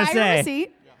 That's I was the gonna entire say.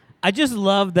 receipt. I just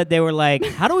love that they were like,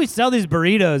 how do we sell these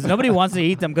burritos? Nobody wants to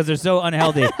eat them because they're so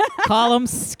unhealthy. Call them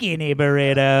skinny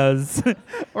burritos.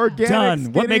 Organic Done.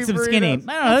 What skinny makes them skinny? I burritos. don't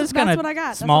know. That's kind That's of what I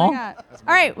got. small. That's what I got.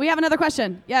 All right, we have another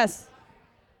question. Yes.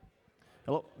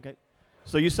 Hello. Okay.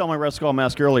 So you saw my Red Skull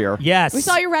mask earlier. Yes. We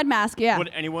saw your red mask, yeah.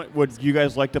 Would you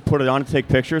guys like to put it on and take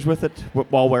pictures with it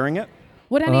while wearing it?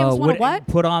 Would any of us want to what?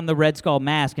 Put on the Red Skull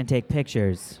mask and take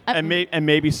pictures. And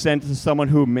maybe send to someone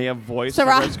who may have voiced So the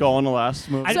Ross- Red Skull in the last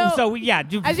movie. Yeah.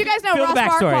 As you guys know, fill Ross the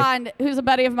backstory. Marquand, who's a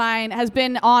buddy of mine, has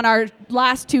been on our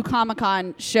last 2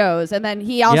 Comic-Con shows. And then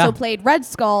he also Yeah. played Red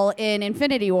Skull in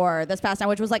Infinity War this past time,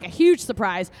 which was like a huge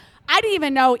surprise. I didn't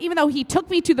even know, even though he took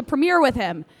me to the premiere with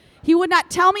him, he would not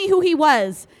tell me who he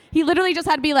was. He literally just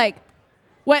had to be like,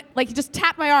 what? Like, he just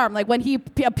tapped my arm, like when he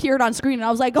appeared on screen. And I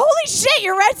was like, holy shit,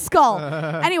 you're Red Skull.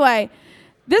 Anyway,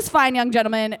 this fine young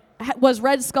gentleman was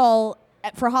Red Skull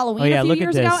for Halloween Oh, yeah, a few look at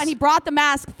years ago, this. and he brought the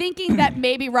mask thinking that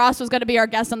maybe Ross was going to be our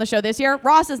guest on the show this year.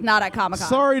 Ross is not at Comic-Con.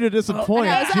 Sorry to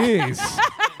disappoint. I know.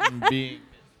 Jeez.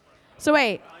 So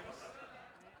wait.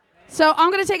 So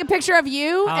I'm going to take a picture of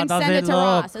you How and does send it it to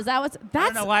look? Ross. Is that what's... I don't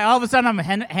That's know why all of a sudden I'm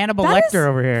Hannibal That is Lecter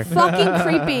over here. fucking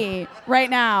creepy right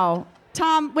now.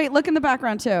 Tom, wait, look in the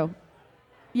background too.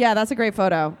 Yeah, that's a great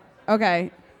photo. Okay.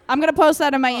 I'm going to post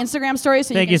that on my Instagram story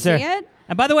so Thank you you, can sir. see it.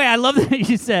 And by the way, I love that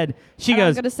you said, she And I'm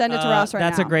goes, gonna send it to Ross right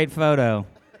that's now. a great photo.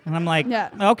 And I'm like, Yeah.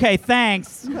 okay,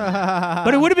 thanks.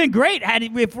 But it would have been great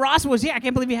if Ross was here. I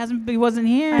can't believe he wasn't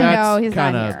here. I know, he's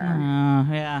not here.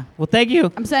 Yeah. Well, thank you.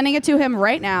 I'm sending it to him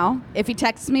right now. If he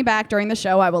texts me back during the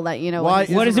show, I will let you know. Why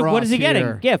he's What is it? Ross What is he getting?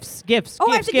 here? Gifts. Oh,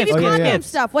 I have to give you gifts, costume gifts.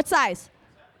 stuff. What size?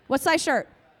 What size shirt?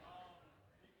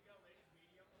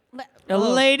 A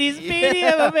ladies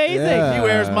medium, amazing. Yeah. He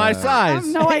wears my I size. have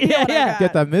no idea Yeah, what I yeah. got.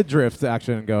 Get that midriff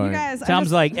action You going. guys, Tom's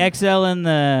like XL in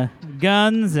the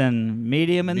guns and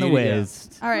medium in the Medium.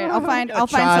 waist. all right, I'll find A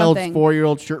child's something.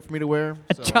 4-year-old shirt for me to wear.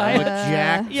 So child- I look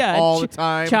jacked Yeah, all the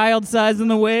time. Child size in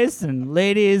the waist and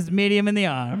ladies medium in the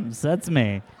arms. That's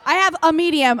me. I have a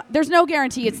medium. There's no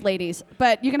guarantee it's ladies,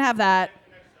 but you can have that.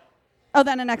 Oh,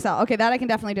 then an XL. Okay, that I can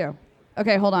definitely do.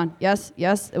 Okay, hold on. Yes.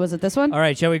 Was it this one? All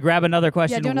right, shall we grab another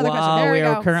question do another while question. There we we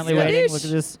are go. currently Skadoosh. waiting? Look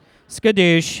at this.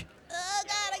 Skadoosh. Oh,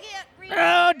 God, I can't read.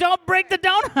 Oh, don't break the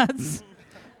donuts.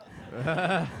 What Do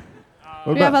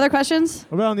you have about, other questions?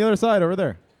 what about on the other side over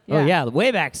there? Oh, yeah, the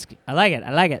way back. I like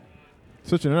it.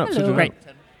 Switching it up. Hello. Switching it Great.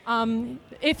 up.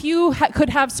 If you could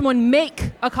have someone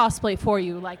make a cosplay for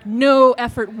you, like no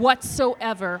effort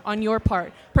whatsoever on your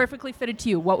part, perfectly fitted to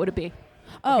you, what would it be?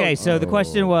 Oh, Okay, so the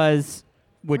question was,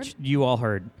 which you all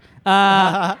heard.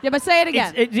 yeah, but say it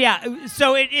again.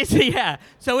 So it is. Yeah.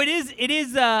 So it is.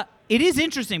 It is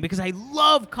interesting because I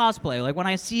love cosplay. Like when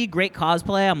I see great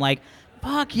cosplay, I'm like,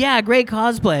 fuck yeah, great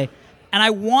cosplay. And I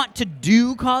want to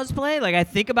do cosplay. Like I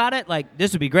think about it, like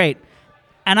this would be great.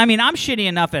 And I mean, I'm shitty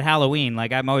enough at Halloween.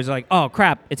 Like I'm always like, oh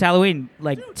crap, it's Halloween.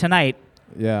 Like tonight.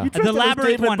 Yeah. You dressed The up as Labyrinth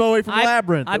David one. Bowie from I,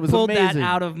 Labyrinth. I It was pulled amazing. that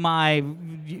out of my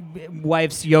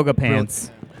wife's yoga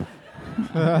pants.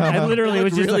 I literally That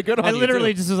was looked just really like, good on I you,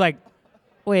 literally too. just was like,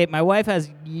 wait, my wife has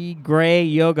gray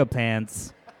yoga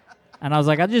pants, and I was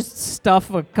like, I'll just stuff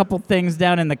a couple things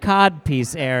down in the cod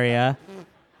piece area,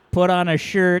 put on a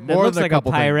shirt that More looks than a like a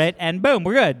couple pirate, and boom,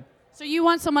 we're good. So you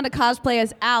want someone to cosplay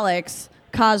as Alex,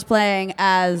 cosplaying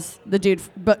as the dude,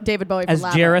 David Bowie from As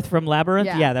Labyrinth. Jareth from Labyrinth,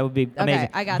 Yeah. that would be amazing.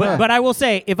 I got but, that. But I will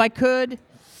say, if I could,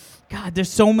 God,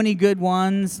 there's so many good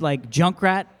ones like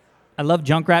Junkrat. I love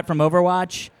Junkrat from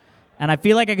Overwatch, and I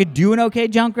feel like I could do an okay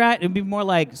Junkrat. It'd be more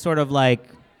like sort of like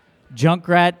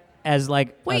Junkrat as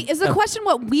like. Wait, a- is the a- question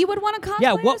what we would want to cosplay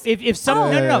Yeah, what as? if some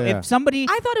Oh. no, Yeah. if somebody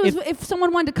I thought it was if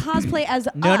someone wanted to cosplay as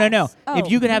no, us. Oh.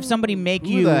 if you could have somebody make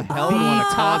you the hell would wanna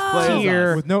cosplay as us?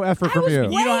 tier, With no effort from was you. way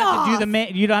you don't have to do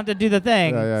off. you don't have to do the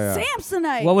thing. Yeah.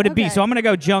 Samsonite. What would it be? Okay. So I'm gonna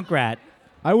go Junkrat.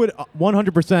 I would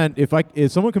 100%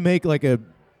 if someone could make like a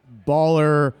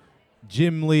baller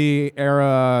Jim Lee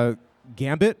era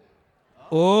Gambit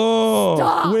Oh,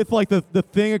 Stop. with like the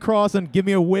thing across and give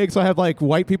me a wig so I have like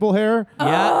white people hair.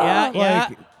 yeah.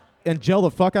 Like and gel the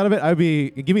fuck out of it. I'd be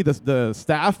give me the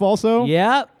staff also.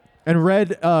 Yeah. And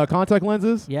red contact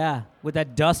lenses. Yeah, with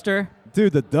that duster.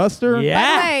 Dude, the duster. By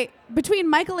Yeah. the way, between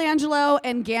Michelangelo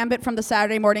and Gambit from the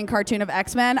Saturday morning cartoon of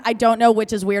X-Men, I don't know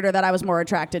which is weirder that I was more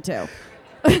attracted to.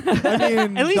 I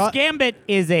mean, At least Gambit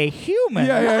is a human.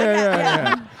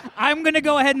 Yeah. I'm gonna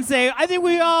go ahead and say I think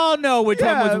we all know which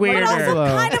Yeah, one was but weirder. Also Hello.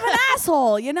 kind of an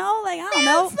asshole, you know? Like, I don't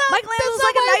know. it's not- Michelangelo's that's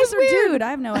like not why a it was nicer weird. dude. I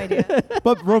have no idea.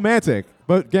 But romantic.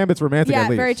 But Gambit's romantic Yeah, at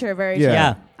least. very true, very Yeah. true.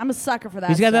 Yeah. I'm a sucker for that.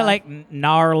 He's got that stuff. like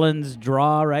Narlands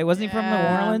draw, right? Wasn't he from New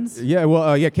Yeah. Orleans? Yeah,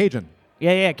 well, Cajun.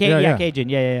 Yeah, Yeah. Cajun.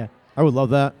 Yeah. I would love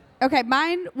that. Okay,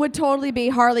 mine would totally be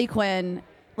Harley Quinn.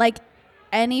 Like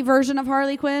any version of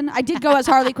Harley Quinn. I did go as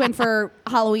Harley Quinn for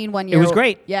Halloween one year. was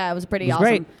great. Yeah, it was pretty It was awesome.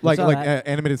 great. Like saw that.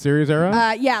 animated series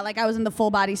era. Yeah, like I was in the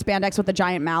full body spandex with the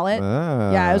giant mallet.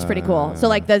 Ah. Yeah, it was pretty cool. So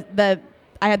like the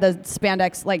I had the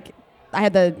spandex, like I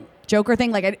had the Joker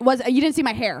thing. Like it was you didn't see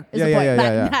my hair is Yeah, the yeah, point. yeah,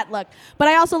 that, yeah. that look. But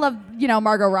I also love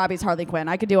Margot Robbie's Harley Quinn.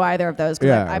 I could do either of those because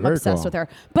Yeah, I'm very obsessed cool. with her.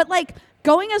 But like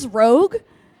going as Rogue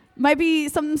might be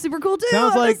something super cool too.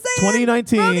 Sounds I'm like just saying.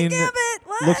 2019 Rogue and Gambit,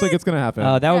 what? looks like it's gonna happen.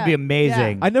 Oh, that would be Yeah.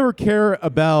 amazing. I never care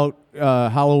about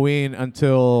Halloween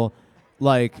until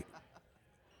like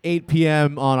 8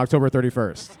 p.m. on October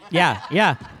 31st. Yeah.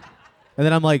 And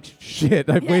then I'm like, shit,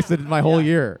 I've wasted my whole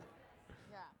year.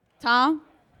 Tom.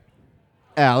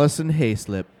 Allison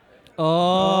Hayslip.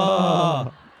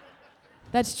 Oh,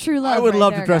 That's true love. I would right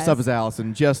love there, to dress guys. up as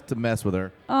Allison just to mess with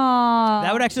her. Aw.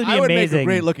 that would actually be I would amazing. make a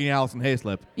great looking Allison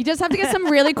Hayslip. You just have to get some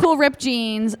really cool ripped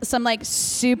jeans, some like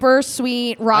super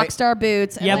sweet rock star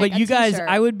boots. And Yeah, like but a you guys, t-shirt.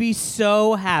 I would be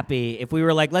so happy if we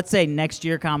were like, let's say next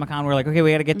year Comic-Con, we're like, okay,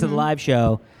 we got to get to the live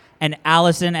show, and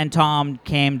Allison and Tom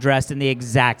came dressed in the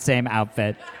exact same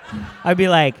outfit. I'd be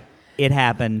like, it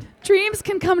happened. Dreams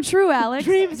can come true, Alex.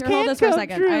 Dreams Here, hold can this for a come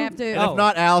second. true. I have to. And Oh. if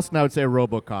not Allison, I would say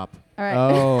RoboCop. All right.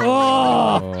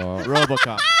 Oh.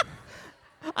 RoboCop.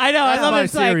 I know. That's I love my it.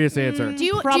 It's like, serious answer. Do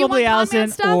you probably want Allison Con-Man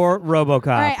stuff? or RoboCop.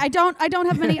 All right. I don't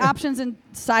have many options and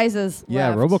sizes.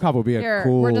 Yeah, left. RoboCop would be a Here,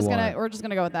 cool we're just one.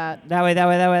 gonna go with that. That way.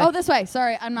 Oh, this way.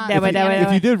 Sorry, I'm not. That way, that way, that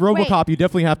If you did Wait. RoboCop, you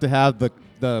definitely have to have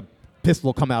the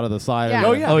pistol come out of the side. Yeah. Of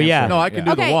Oh the yeah. Oh, yeah. No, I can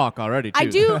do Okay. the walk already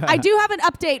too. I do have an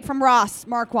update from Ross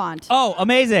Marquand. Oh,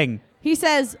 amazing. He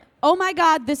says, "Oh my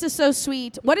God, this is so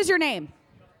sweet. What is your name?"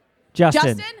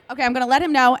 Justin. Okay, I'm going to let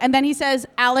him know. And then he says,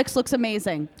 Alex looks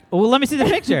amazing. Well, let me see the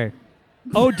picture.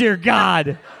 Oh, dear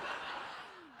God.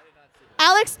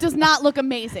 Alex does not look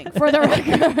amazing, for the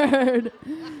record.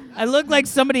 I look like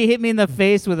somebody hit me in the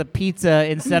face with a pizza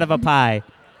instead of a pie.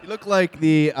 You look like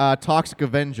the Toxic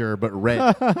Avenger, but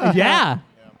red. Yeah.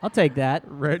 I'll take that.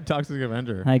 Red Toxic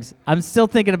Avenger. Thanks. I'm still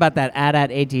thinking about that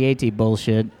AT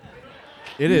bullshit.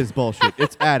 It is bullshit.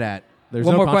 It's at. There's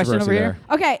One no more question controversy over here.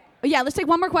 there. Okay, yeah, let's take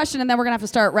one more question, and then we're going to have to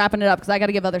start wrapping it up because I got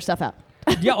to give other stuff out.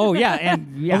 Yeah. Oh, yeah.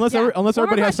 And yeah. Unless Yeah. unless One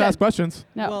more everybody has to question. ask questions.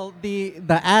 No. Well, the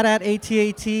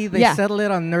AT they Yeah. settle it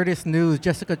on Nerdist News.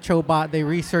 Jessica Chobot, they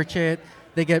research it.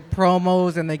 They get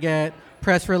promos and they get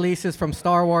press releases from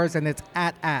Star Wars, and it's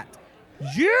at.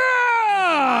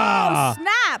 Yeah.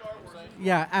 Snap!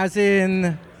 Yeah, as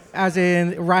in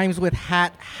rhymes with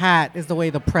hat is the way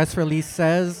the press release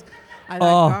says. And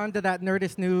I've gone to that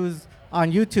Nerdist News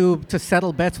on YouTube to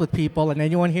settle bets with people, and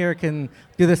anyone here can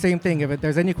do the same thing. If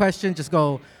there's any question, just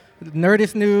go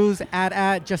Nerdist News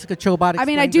at Jessica Chobot. I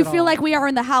mean, I do feel like we are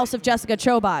in the house of Jessica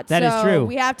Chobot. That is so true.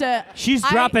 We have to. She's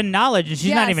dropping knowledge, and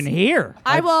she's not Yes. even here.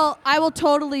 I will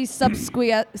totally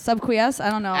subquiesce. I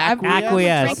don't know.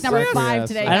 Acquiesce. Drink number 5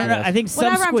 today. I don't know. I think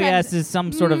Whatever I'm trying to subsquiesce is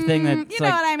some sort of thing that's You know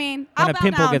what I mean? when I'll a bow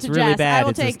pimple down gets to really Jess. bad. I will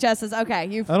it's take just- Jess's. Okay,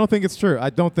 you. I don't think it's true. I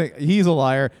don't think he's a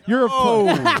liar. You're a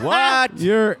what?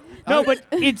 You're No, but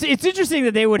it's interesting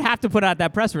that they would have to put out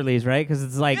that press release, right? Because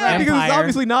it's like yeah, because it's Empire.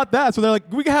 obviously not that. So they're like,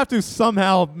 we have to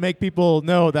somehow make people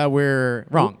know that we're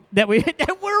wrong. that we're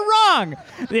wrong.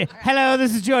 Hello,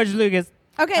 this is George Lucas.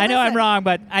 Okay, I know I'm listen. wrong,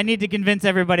 but I need to convince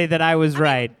everybody that I was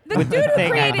right. The with dude who thing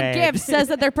I created made. GIFs says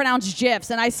that they're pronounced GIFs,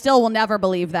 and I still will never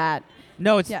believe that.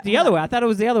 No, it's Yeah. the other way. I thought it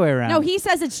was the other way around. No, he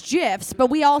says it's GIFs, but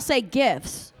we all say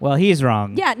GIFs. Well, he's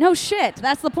wrong. Yeah, no shit.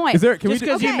 That's the point. Is there? Can Just we?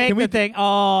 because you Okay. make Can we- the thing.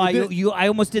 Oh, Is it- I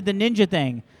almost did the ninja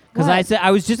thing. Because What? I said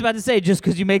I was just about to say just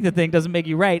because you make the thing doesn't make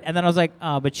you right, and then I was like,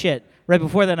 oh, but shit. Right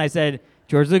before then, I said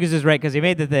George Lucas is right because he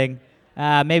made the thing.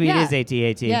 Maybe Yeah. it is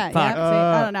AT-AT. Yeah, Fuck. yeah. See,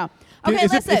 I don't know. Okay,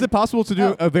 is listen. it possible to do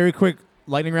Oh. a very quick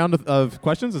lightning round of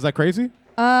questions? Is that crazy?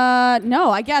 No,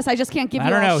 I guess I just can't give I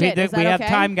you don't all know. shit. We Is that have okay?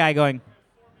 time guy going.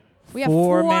 We have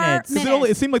 4 4 minutes.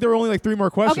 It seemed like there were only like 3 more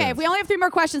questions. Okay, if we only have 3 more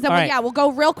questions, then All right. yeah, we'll go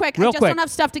real quick. I Real just quick. don't have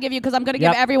stuff to give you because I'm going to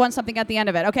Yep. give everyone something at the end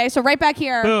of it. Okay, so right back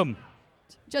here. Boom.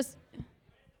 Just.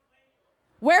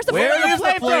 Where's the Where flamethrower? is the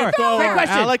flamethrower? Great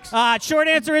question. Alex? Short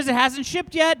answer is it hasn't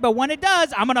shipped yet, but when it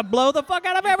does, I'm gonna blow the fuck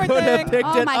out of Could have everything. picked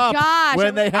Oh it my up gosh.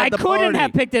 when they had I the couldn't party.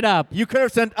 have picked it up. You could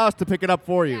have sent us to pick it up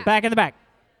for you. Back in the back.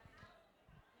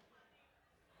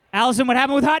 Allison, what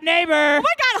happened with Hot Neighbor? Oh my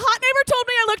God, Hot Neighbor told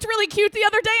me I looked really cute the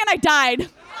other day and I died.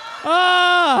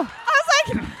 Oh. I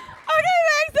was like,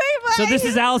 okay, thanks, So this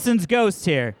is Allison's ghost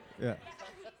here. Yeah.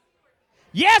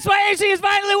 Yes, my AC is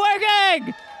finally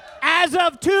working! As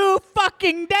of 2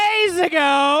 fucking days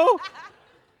ago.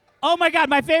 Oh my God,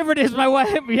 my favorite is my wife.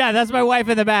 Yeah, that's my wife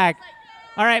in the back.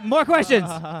 All right, more questions.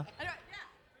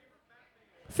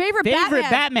 Favorite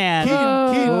Batman.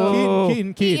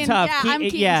 Keaton. Tough. Yeah, I'm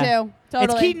Keaton yeah. too.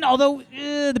 Totally. It's Keaton, although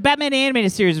the Batman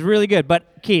animated series is really good, but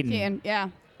Keaton. Keaton, yeah.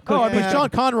 Oh, I mean Sean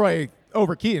Conroy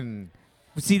over Keaton.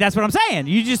 See, that's what I'm saying.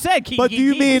 You just said Keaton. But do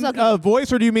you Keaton. mean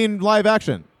voice or do you mean live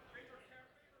action?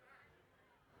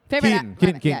 Favorite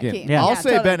Keaton. Yeah. I'll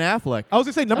say totally. Ben Affleck. I was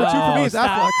gonna say number 2 for me is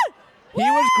stop. Affleck. He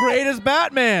was great as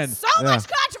Batman. So much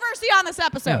controversy on this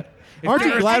episode. Aren't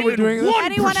you glad we're doing this?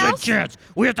 Anyone else? Chance.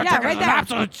 We have to Yeah, take right it as an there.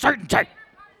 absolute certainty.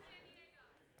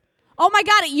 Oh my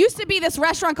God, it used to be this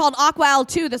restaurant called Aqua Al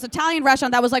 2, this Italian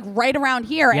restaurant that was like right around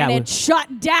here, Yeah, and we- it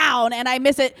shut down, and I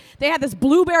miss it. They had this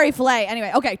blueberry filet.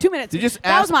 Anyway, okay, 2 minutes. Did you just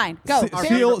that was ask- mine. Go.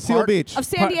 Seal Beach. Of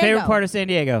San Diego. Favorite part of San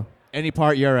Diego? Any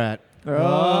part you're at.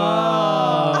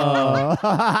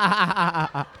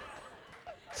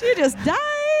 She just died.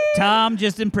 Tom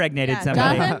just impregnated Yeah,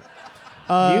 somebody. Jonathan?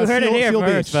 You heard it here Seal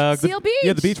first, Beach. folks. Seal Beach.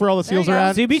 Yeah, the beach where all the There you seals are go.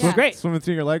 at. Seal Beach is great. Swimming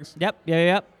between your legs. Yep.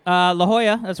 La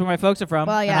Jolla, that's where my folks are from.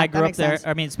 Well, yeah, and I that grew up makes there. sense.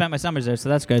 I mean, spent my summers there, so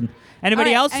that's good.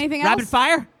 Anybody All right, else? anything Rapid else?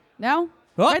 fire? No?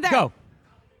 Oh, Right there. go.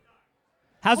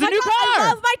 How's Oh the my new God, car? I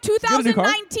love my got a new car?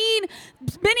 2019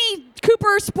 Mini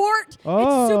Cooper Sport. It's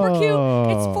super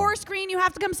cute. It's 4 screen. You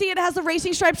have to come see it. It has the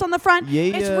racing stripes on the front.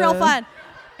 Yeah. It's real fun.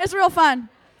 It's real fun.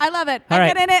 I love it. All I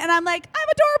right. get in it and I'm like, I'm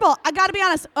adorable. I got to be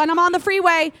honest. When I'm on the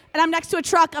freeway and I'm next to a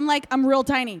truck, I'm like, I'm real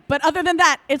tiny. But other than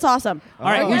that, it's awesome. All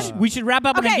right, Okay? we should wrap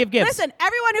up and then Okay, give gifts. listen,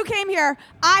 everyone who came here,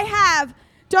 I have.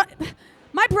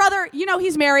 My brother,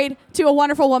 he's married to a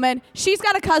wonderful woman. She's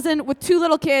got a cousin with 2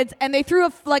 little kids, and they threw a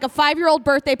 5-year-old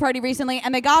birthday party recently,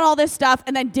 and they got all this stuff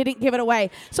and then didn't give it away.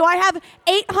 So I have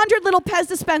 800 little Pez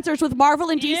dispensers with Marvel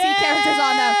and DC characters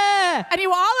on them. And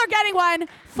you all are getting one.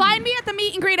 Find me at the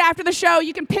meet and greet after the show.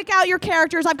 You can pick out your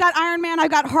characters. I've got Iron Man,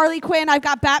 I've got Harley Quinn, I've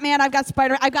got Batman, I've got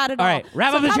Spider-Man, I've got it all. All right,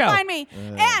 wrap up the show. Come find me.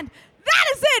 And that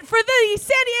is it for the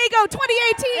San Diego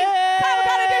 2018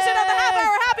 Comic-Con edition of the Half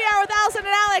Hour Happy Hour with Allison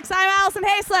and Alex. I'm Allison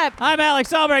Hayslip. I'm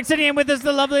Alex Solberg. Sitting in with us,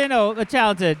 the lovely and the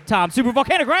talented Tom Super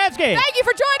Volcano Gransky. Thank you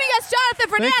for joining us, Jonathan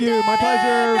Fernandez. Thank you. My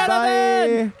pleasure.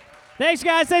 Jonathan. Bye. Thanks,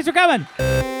 guys. Thanks for coming.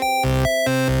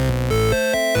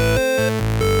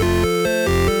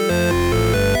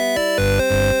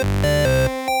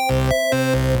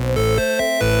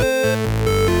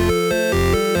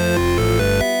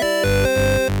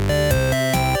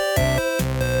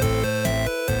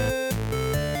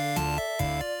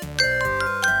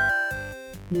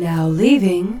 Now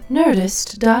leaving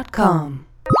Nerdist.com.